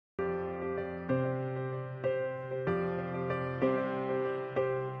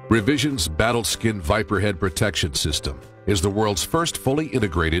Revision's Batlskin Viper Head Protection System is the world's first fully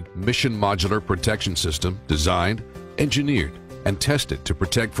integrated mission modular protection system designed, engineered, and tested to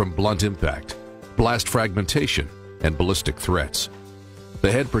protect from blunt impact, blast fragmentation, and ballistic threats. The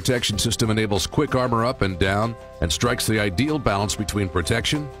head protection system enables quick armor up and down and strikes the ideal balance between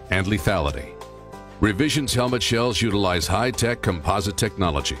protection and lethality. Revision's helmet shells utilize high-tech composite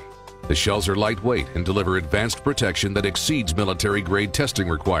technology. The shells are lightweight and deliver advanced protection that exceeds military-grade testing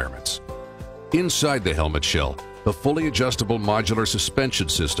requirements. Inside the helmet shell, the fully adjustable modular suspension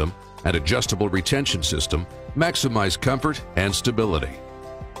system and adjustable retention system maximize comfort and stability.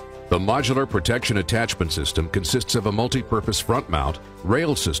 The modular protection attachment system consists of a multi-purpose front mount,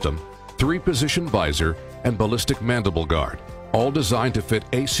 rail system, 3-position visor, and ballistic mandible guard, all designed to fit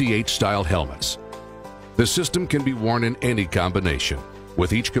ACH-style helmets. The system can be worn in any combination,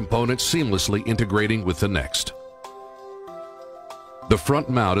 with each component seamlessly integrating with the next. The front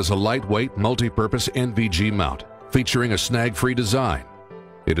mount is a lightweight, multi-purpose NVG mount featuring a snag-free design.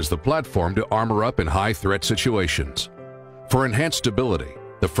 It is the platform to armor up in high-threat situations. For enhanced stability,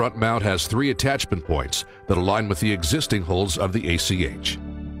 the front mount has 3 attachment points that align with the existing holes of the ACH.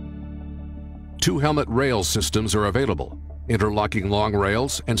 2 helmet rail systems are available, interlocking long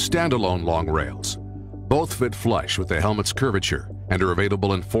rails and standalone long rails. Both fit flush with the helmet's curvature and are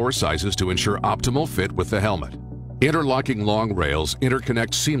available in 4 sizes to ensure optimal fit with the helmet. Interlocking long rails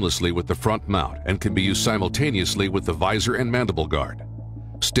interconnect seamlessly with the front mount and can be used simultaneously with the visor and mandible guard.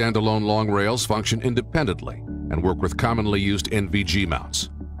 Standalone long rails function independently and work with commonly used NVG mounts.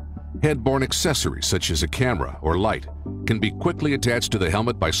 Head-borne accessories such as a camera or light can be quickly attached to the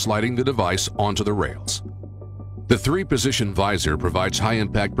helmet by sliding the device onto the rails. The 3-position visor provides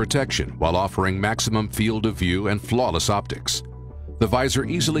high-impact protection while offering maximum field of view and flawless optics. The visor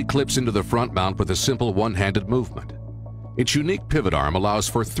easily clips into the front mount with a simple one-handed movement. Its unique pivot arm allows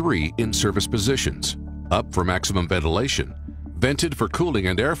for 3 in-service positions: up for maximum ventilation, vented for cooling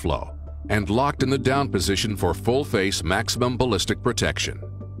and airflow, and locked in the down position for full-face maximum ballistic protection.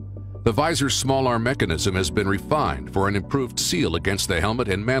 The visor's small arm mechanism has been refined for an improved seal against the helmet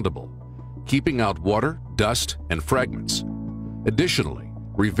and mandible, keeping out water, dust, and fragments. Additionally,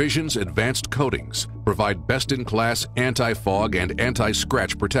 Revision's advanced coatings provide best-in-class anti-fog and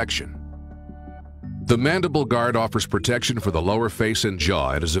anti-scratch protection. The mandible guard offers protection for the lower face and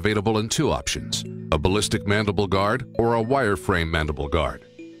jaw and is available in 2 options: a ballistic mandible guard or a wireframe mandible guard.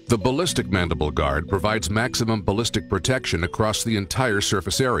 The ballistic mandible guard provides maximum ballistic protection across the entire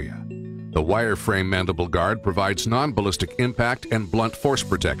surface area. The wireframe mandible guard provides non-ballistic impact and blunt force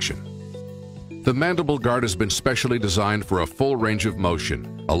protection. The mandible guard has been specially designed for a full range of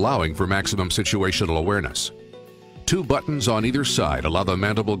motion, allowing for maximum situational awareness. 2 buttons on either side allow the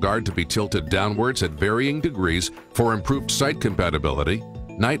mandible guard to be tilted downwards at varying degrees for improved sight compatibility,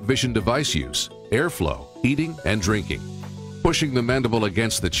 night vision device use, airflow, eating, and drinking. Pushing the mandible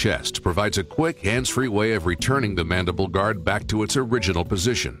against the chest provides a quick, hands-free way of returning the mandible guard back to its original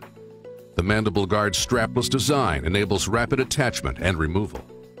position. The mandible guard's strapless design enables rapid attachment and removal.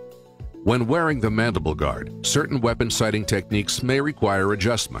 When wearing the mandible guard, certain weapon sighting techniques may require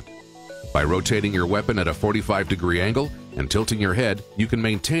adjustment. By rotating your weapon at a 45-degree angle and tilting your head, you can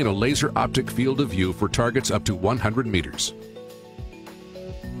maintain a laser optic field of view for targets up to 100 meters.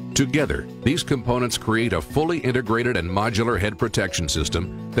 Together, these components create a fully integrated and modular head protection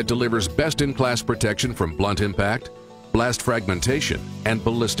system that delivers best-in-class protection from blunt impact, blast fragmentation, and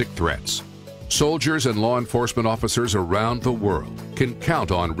ballistic threats. Soldiers and law enforcement officers around the world can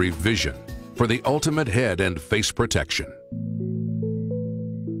count on Revision for the ultimate head and face protection.